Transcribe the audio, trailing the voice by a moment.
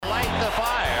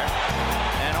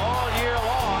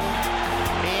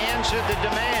the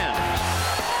demands.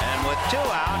 And with 2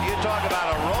 out, you talk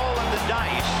about a roll of the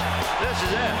dice. This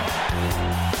is it.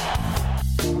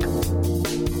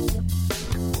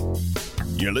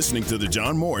 You're listening to The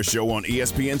John Morris Show on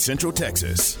ESPN Central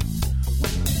Texas.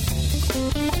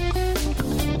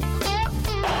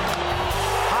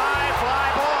 High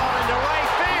fly ball into right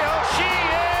field. She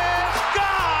is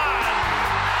gone!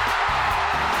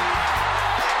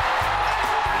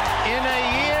 In a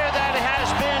year that has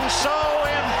been so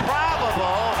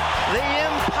improbable, the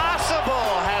impossible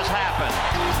has happened.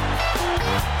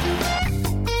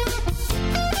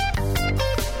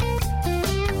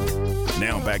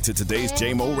 Now back to today's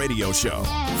JMO Radio Show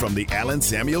from the Allen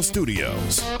Samuel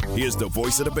Studios. Here's the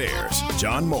voice of the Bears,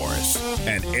 John Morris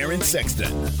and Aaron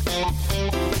Sexton.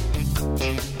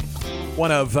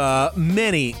 One of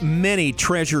many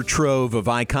treasure trove of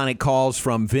iconic calls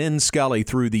from Vin Scully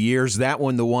through the years. That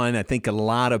one, the one I think a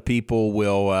lot of people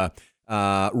will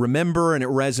remember, and it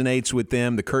resonates with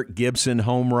them. The Kirk Gibson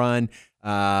home run.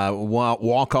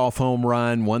 Walk-off home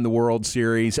run, won the World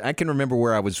Series. I can remember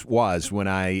where I was when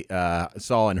I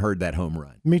saw and heard that home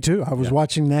run. Me too. I was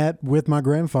watching that with my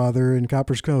grandfather in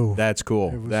Copper's Cove. That's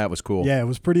cool. That was cool. Yeah, it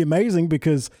was pretty amazing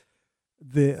because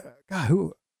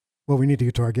well, we need to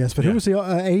get to our guest, but who was the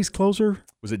ace closer?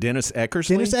 Was it Dennis Eckersley?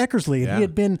 Dennis Eckersley. Yeah. He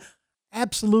had been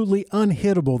absolutely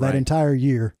unhittable that entire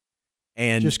year.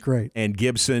 And just great. And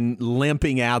Gibson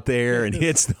limping out there and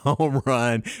hits the home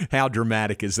run. How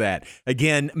dramatic is that?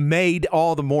 Again, made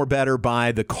all the more better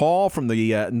by the call from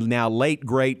the now late,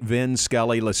 great Vin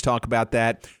Scully. Let's talk about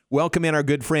that. Welcome in our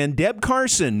good friend Deb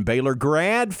Carson, Baylor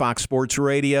grad, Fox Sports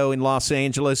Radio in Los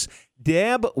Angeles.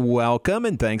 Deb, welcome,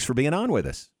 and thanks for being on with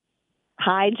us.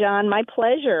 Hi, John. My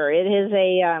pleasure. It is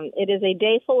a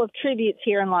day full of tributes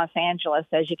here in Los Angeles,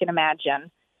 as you can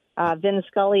imagine. Vin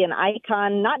Scully, an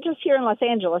icon, not just here in Los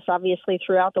Angeles, obviously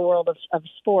throughout the world of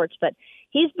sports, but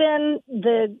he's been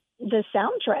the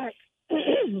soundtrack,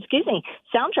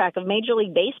 soundtrack of Major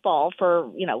League Baseball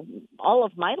for, all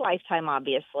of my lifetime,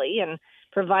 obviously, and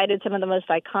provided some of the most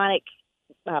iconic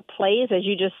plays, as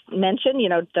you just mentioned,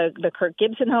 the Kirk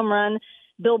Gibson home run,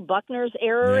 Bill Buckner's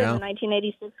error in the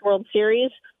 1986 World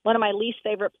Series. One of my least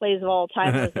favorite plays of all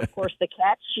time was, of course, the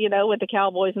catch, with the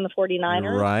Cowboys and the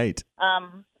 49ers. Right.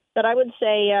 But I would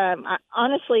say,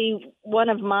 honestly, one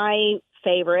of my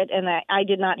favorite, and I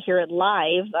did not hear it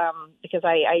live because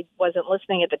I wasn't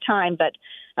listening at the time, but,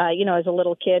 as a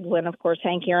little kid when, of course,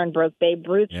 Hank Aaron broke Babe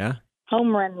Ruth's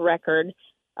home run record,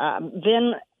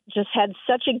 Vin just had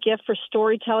such a gift for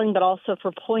storytelling, but also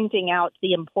for pointing out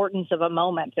the importance of a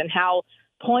moment and how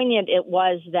poignant it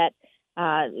was that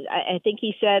I think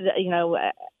he said,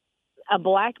 a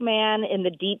black man in the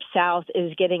Deep South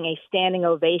is getting a standing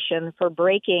ovation for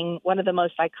breaking one of the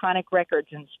most iconic records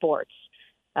in sports.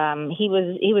 He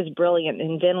was brilliant,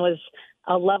 and Vin was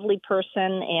a lovely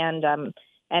person, and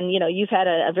you've had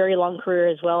a very long career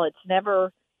as well. It's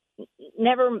never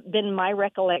been my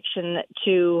recollection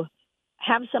to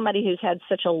have somebody who's had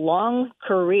such a long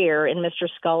career in Mr.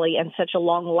 Scully and such a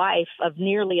long life of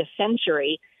nearly a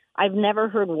century. I've never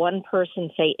heard one person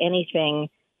say anything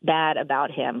bad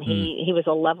about him. He was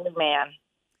a lovely man.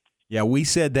 Yeah, we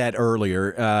said that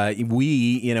earlier.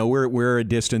 We're a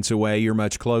distance away. You're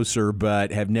much closer,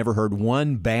 but have never heard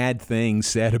one bad thing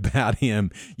said about him.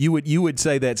 You would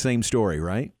say that same story,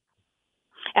 right?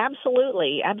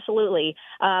 Absolutely.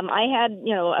 I had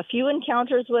a few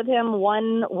encounters with him.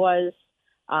 One was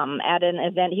at an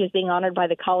event. He was being honored by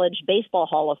the College Baseball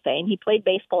Hall of Fame. He played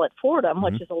baseball at Fordham,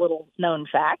 which is a little known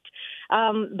fact.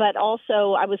 But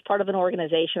also I was part of an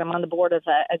organization. I'm on the board of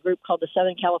a group called the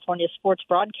Southern California Sports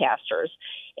Broadcasters.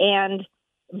 And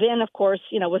Vin, of course,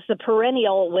 was the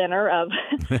perennial winner of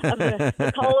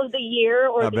the Call of the Year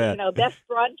or the best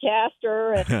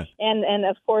broadcaster, and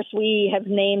of course we have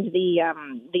named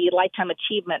the Lifetime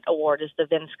Achievement Award as the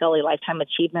Vin Scully Lifetime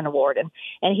Achievement Award, and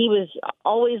he was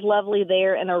always lovely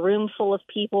there, and a room full of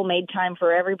people made time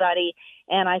for everybody,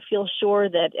 and I feel sure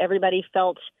that everybody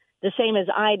felt the same as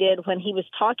I did when he was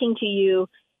talking to you.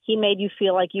 He made you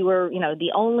feel like you were,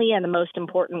 the only and the most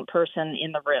important person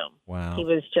in the room. Wow. He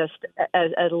was just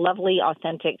a lovely,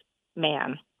 authentic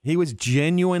man. He was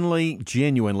genuinely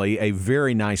a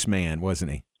very nice man,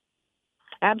 wasn't he?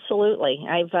 Absolutely.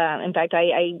 In fact,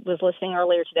 I was listening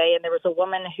earlier today, and there was a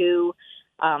woman who,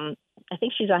 I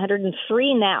think she's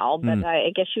 103 now, but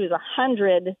I guess she was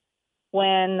 100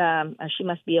 when, she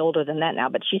must be older than that now,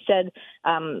 but she said,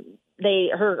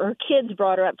 her kids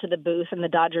brought her up to the booth, and the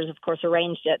Dodgers, of course,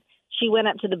 arranged it. She went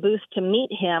up to the booth to meet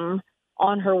him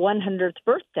on her 100th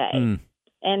birthday.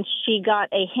 and she got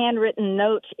a handwritten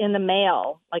note in the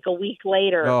mail like a week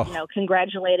later,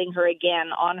 congratulating her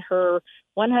again on her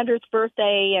 100th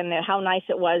birthday and how nice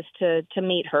it was to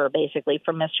meet her, basically,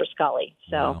 from Mr. Scully.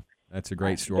 So. Wow. That's a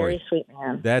great story. Very sweet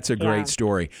man. That's a great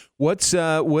story. What's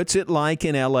it like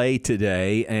in L.A.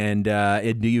 today? And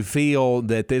do you feel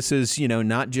that this is,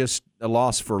 not just a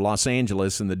loss for Los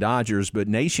Angeles and the Dodgers, but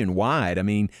nationwide? I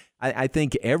mean, I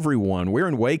think we're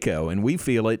in Waco, and we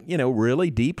feel it,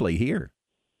 really deeply here.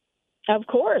 Of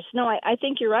course. No, I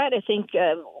think you're right. I think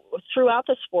throughout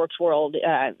the sports world,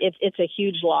 it's a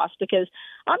huge loss because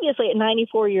obviously at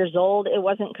 94 years old, it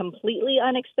wasn't completely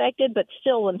unexpected, but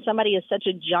still when somebody is such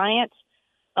a giant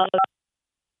of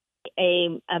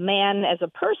a man as a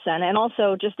person and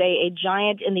also just a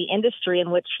giant in the industry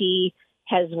in which he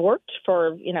has worked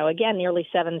for, again, nearly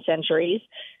 7 centuries,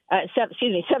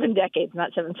 7 decades,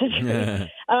 not 7 centuries.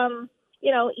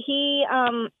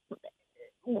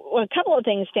 A couple of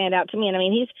things stand out to me. And I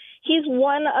mean, he's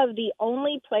one of the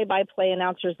only play-by-play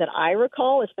announcers that I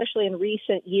recall, especially in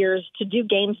recent years, to do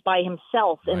games by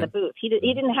himself in the booth. He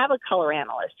didn't have a color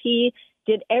analyst. He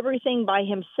did everything by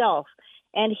himself.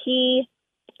 And he,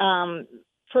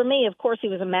 for me, of course, he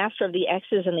was a master of the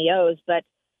X's and the O's. But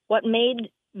what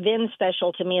made Vin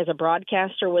special to me as a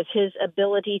broadcaster was his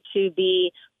ability to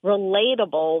be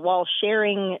relatable while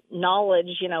sharing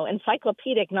knowledge,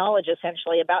 encyclopedic knowledge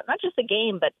essentially about not just the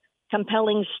game, but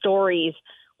compelling stories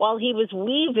while he was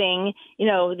weaving,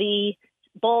 the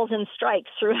balls and strikes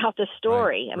throughout the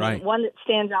story. One that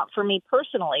stands out for me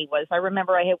personally was I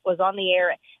remember I was on the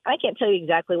air. I can't tell you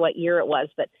exactly what year it was,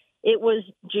 but it was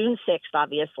June 6th,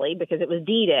 obviously, because it was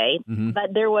D-Day. Mm-hmm.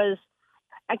 But there was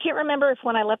I can't remember if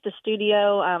when I left the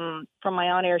studio from my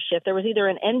on-air shift, there was either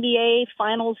an NBA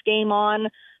Finals game on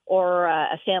or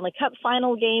a Stanley Cup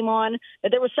final game on,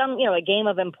 but there was some, a game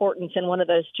of importance in one of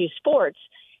those two sports.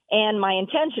 And my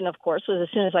intention, of course, was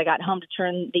as soon as I got home to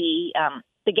turn the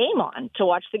game on to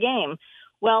watch the game.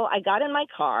 Well, I got in my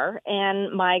car,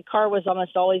 and my car was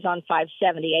almost always on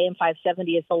 570. AM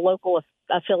 570 is the local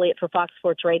affiliate for Fox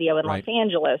Sports Radio in Los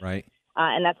Angeles. Right.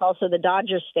 And that's also the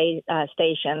Dodgers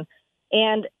station.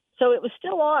 And so it was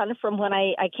still on from when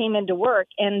I came into work,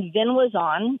 and Vin was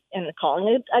on and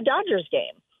calling a Dodgers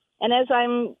game. And as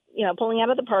I'm, pulling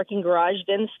out of the parking garage,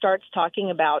 Vin starts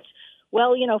talking about,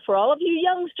 well, for all of you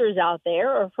youngsters out there,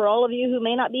 or for all of you who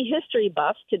may not be history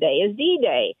buffs, today is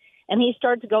D-Day. And he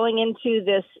starts going into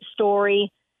this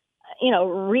story,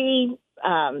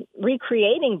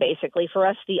 recreating basically for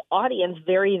us, the audience,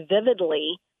 very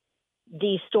vividly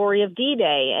the story of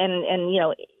D-Day. And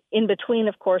in between,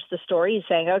 of course, the story, he's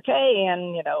saying, okay,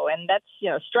 and that's,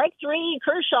 strike three,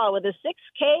 Kershaw with a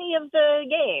 6K of the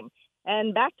game.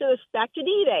 And back to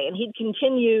D-Day. And he'd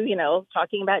continue,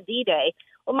 talking about D-Day.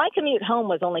 Well, my commute home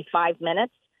was only 5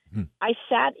 minutes. I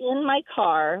sat in my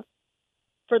car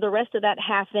for the rest of that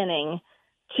half inning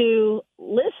to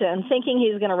listen, thinking he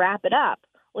was going to wrap it up.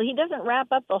 Well, he doesn't wrap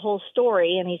up the whole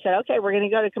story. And he said, okay, we're going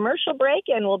to go to commercial break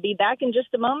and we'll be back in just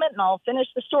a moment and I'll finish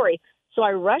the story. So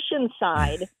I rush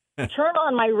inside, turn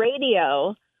on my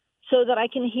radio so that I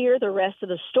can hear the rest of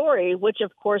the story, which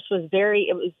of course was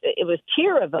it was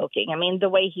tear evoking. I mean, the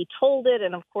way he told it.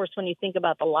 And of course, when you think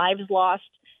about the lives lost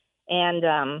and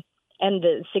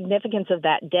the significance of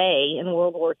that day in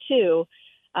World War II.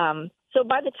 So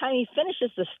by the time he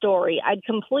finishes the story, I'd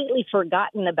completely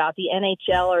forgotten about the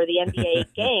NHL or the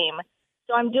NBA game.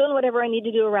 So I'm doing whatever I need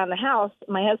to do around the house.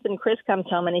 My husband, Chris, comes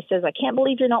home and he says, I can't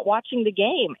believe you're not watching the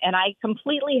game. And I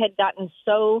completely had gotten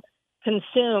so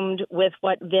consumed with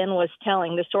what Vin was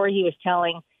telling, the story he was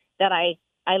telling, that I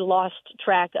lost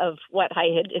track of what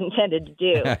I had intended to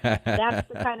do. That's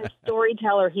the kind of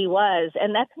storyteller he was.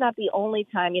 And that's not the only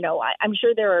time, I'm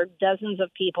sure there are dozens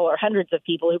of people or hundreds of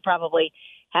people who probably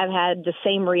have had the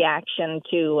same reaction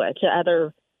to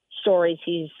other stories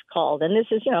he's called. And this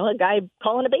is, a guy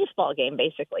calling a baseball game,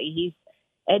 basically. He's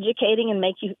educating and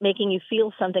making you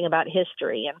feel something about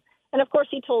history. And of course,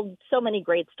 he told so many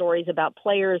great stories about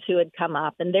players who had come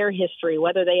up and their history,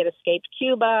 whether they had escaped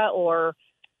Cuba or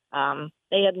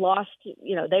they had lost,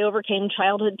 they overcame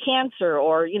childhood cancer,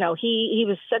 or, he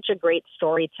was such a great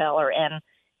storyteller.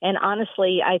 And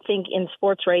honestly, I think in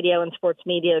sports radio and sports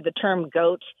media, the term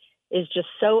GOAT is just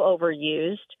so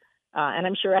overused. And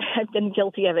I'm sure I've been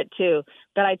guilty of it too.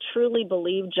 But I truly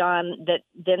believe, John, that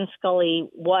Vin Scully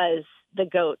was the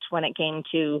GOAT when it came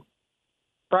to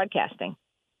broadcasting.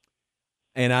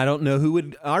 And I don't know who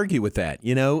would argue with that.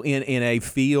 In a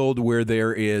field where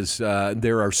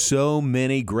there are so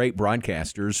many great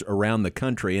broadcasters around the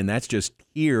country, and that's just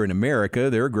here in America.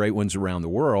 There are great ones around the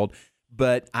world,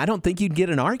 but I don't think you'd get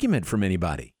an argument from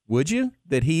anybody. Would you?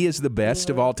 That he is the best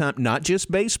of all time, not just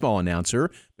baseball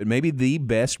announcer, but maybe the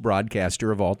best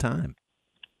broadcaster of all time?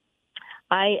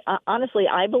 I honestly,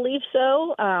 I believe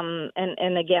so.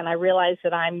 And again, I realize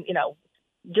that I'm,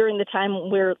 during the time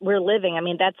we're living. I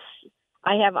mean,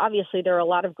 obviously there are a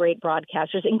lot of great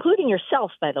broadcasters, including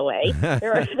yourself, by the way.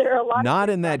 There are a lot. Not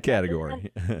in that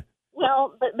category.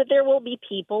 Well, but there will be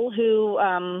people who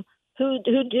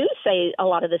do say a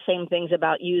lot of the same things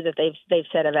about you that they've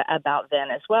said about Vin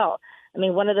as well. I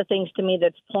mean, one of the things to me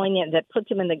that's poignant that puts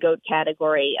him in the GOAT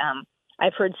category.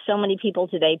 I've heard so many people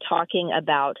today talking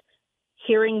about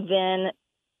hearing Vin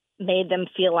made them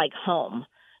feel like home.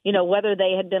 Whether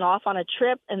they had been off on a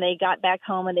trip and they got back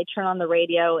home and they turned on the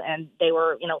radio and they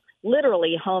were,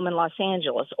 literally home in Los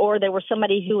Angeles, or they were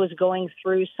somebody who was going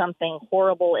through something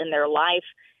horrible in their life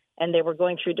and they were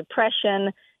going through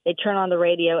depression. They turn on the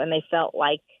radio and they felt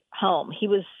like home. He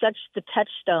was such the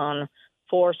touchstone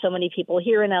for so many people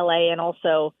here in LA and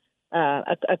also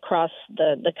across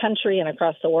the country and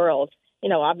across the world.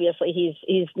 Obviously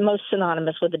he's most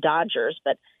synonymous with the Dodgers,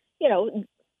 but,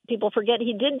 people forget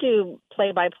he did do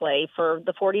play-by-play for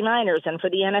the 49ers and for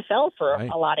the NFL for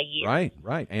a lot of years.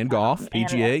 Right. And golf,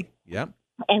 PGA, yeah.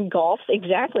 And golf,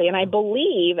 exactly. And I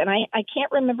believe, and I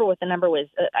can't remember what the number was,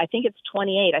 I think it's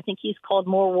 28. I think he's called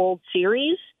more World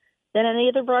Series than any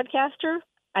other broadcaster.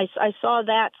 I saw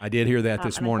that. I did hear that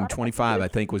this morning. 25, I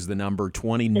think, was the number.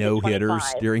 20 no-hitters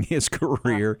during his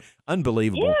career.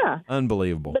 Unbelievable. Yeah.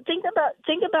 Unbelievable. But think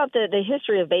about the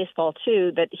history of baseball,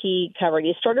 too, that he covered.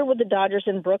 He started with the Dodgers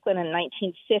in Brooklyn in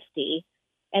 1950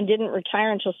 and didn't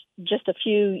retire until just a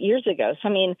few years ago. So,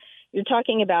 I mean, you're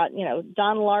talking about,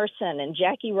 Don Larson and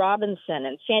Jackie Robinson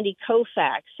and Sandy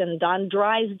Koufax and Don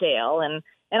Drysdale and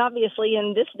obviously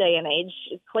in this day and age,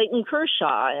 Clayton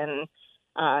Kershaw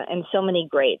and so many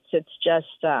greats. It's just,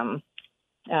 and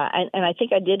I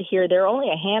think I did hear there are only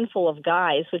a handful of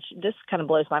guys, which this kind of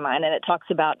blows my mind, and it talks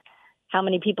about how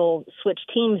many people switch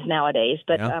teams nowadays.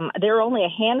 But there are only a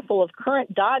handful of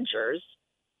current Dodgers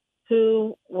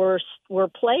who were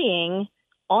playing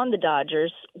on the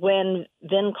Dodgers when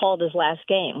Vin called his last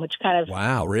game, which kind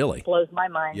of really blows my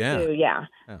mind too. Yeah.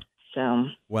 So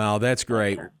wow, that's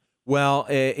great. Well,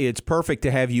 it's perfect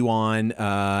to have you on,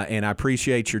 and I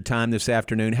appreciate your time this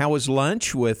afternoon. How was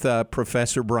lunch with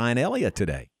Professor Brian Elliott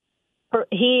today?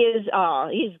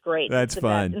 He's great. That's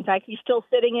fun. Best. In fact, he's still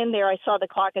sitting in there. I saw the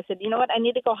clock. I said, you know what? I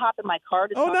need to go hop in my car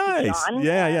to talk to John.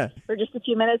 Yeah. For just a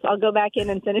few minutes. I'll go back in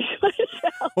and finish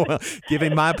myself. Well, give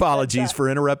him my apologies for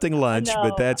interrupting lunch,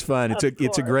 but that's fun.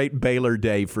 It's a great Baylor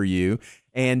day for you.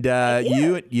 And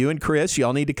you and Chris,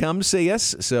 y'all need to come see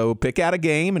us. So pick out a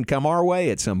game and come our way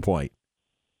at some point.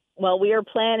 Well, we are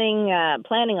planning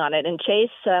on it. And Chase,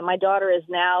 my daughter, is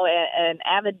now an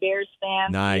avid Bears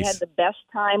fan. Nice. She had the best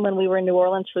time when we were in New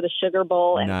Orleans for the Sugar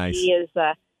Bowl, and nice. she is.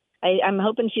 I'm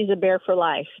hoping she's a Bear for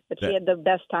life, but she had the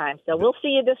best time. So we'll see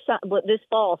you this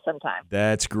fall sometime.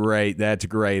 That's great.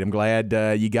 I'm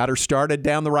glad you got her started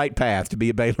down the right path to be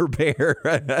a Baylor Bear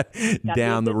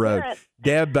down the road.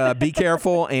 Deb, be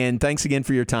careful, and thanks again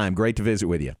for your time. Great to visit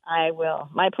with you. I will.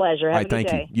 My pleasure. Have a good day.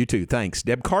 Thank you. You too. Thanks.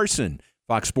 Deb Carson,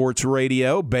 Fox Sports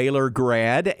Radio, Baylor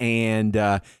grad, and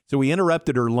so we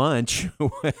interrupted her lunch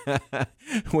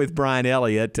with Brian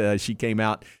Elliott. She came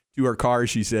out to her car,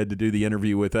 she said, to do the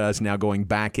interview with us, now going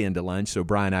back into lunch. So,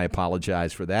 Brian, I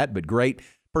apologize for that, but great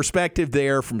perspective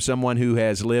there from someone who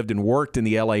has lived and worked in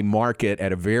the L.A. market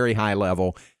at a very high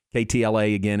level.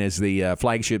 KTLA, again, is the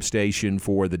flagship station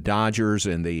for the Dodgers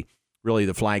and really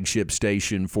the flagship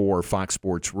station for Fox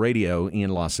Sports Radio in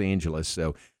Los Angeles.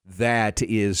 So that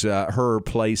is her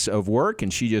place of work,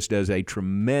 and she just does a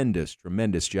tremendous,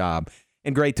 tremendous job.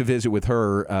 And great to visit with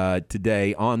her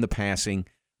today on the passing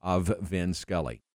of Vin Scully.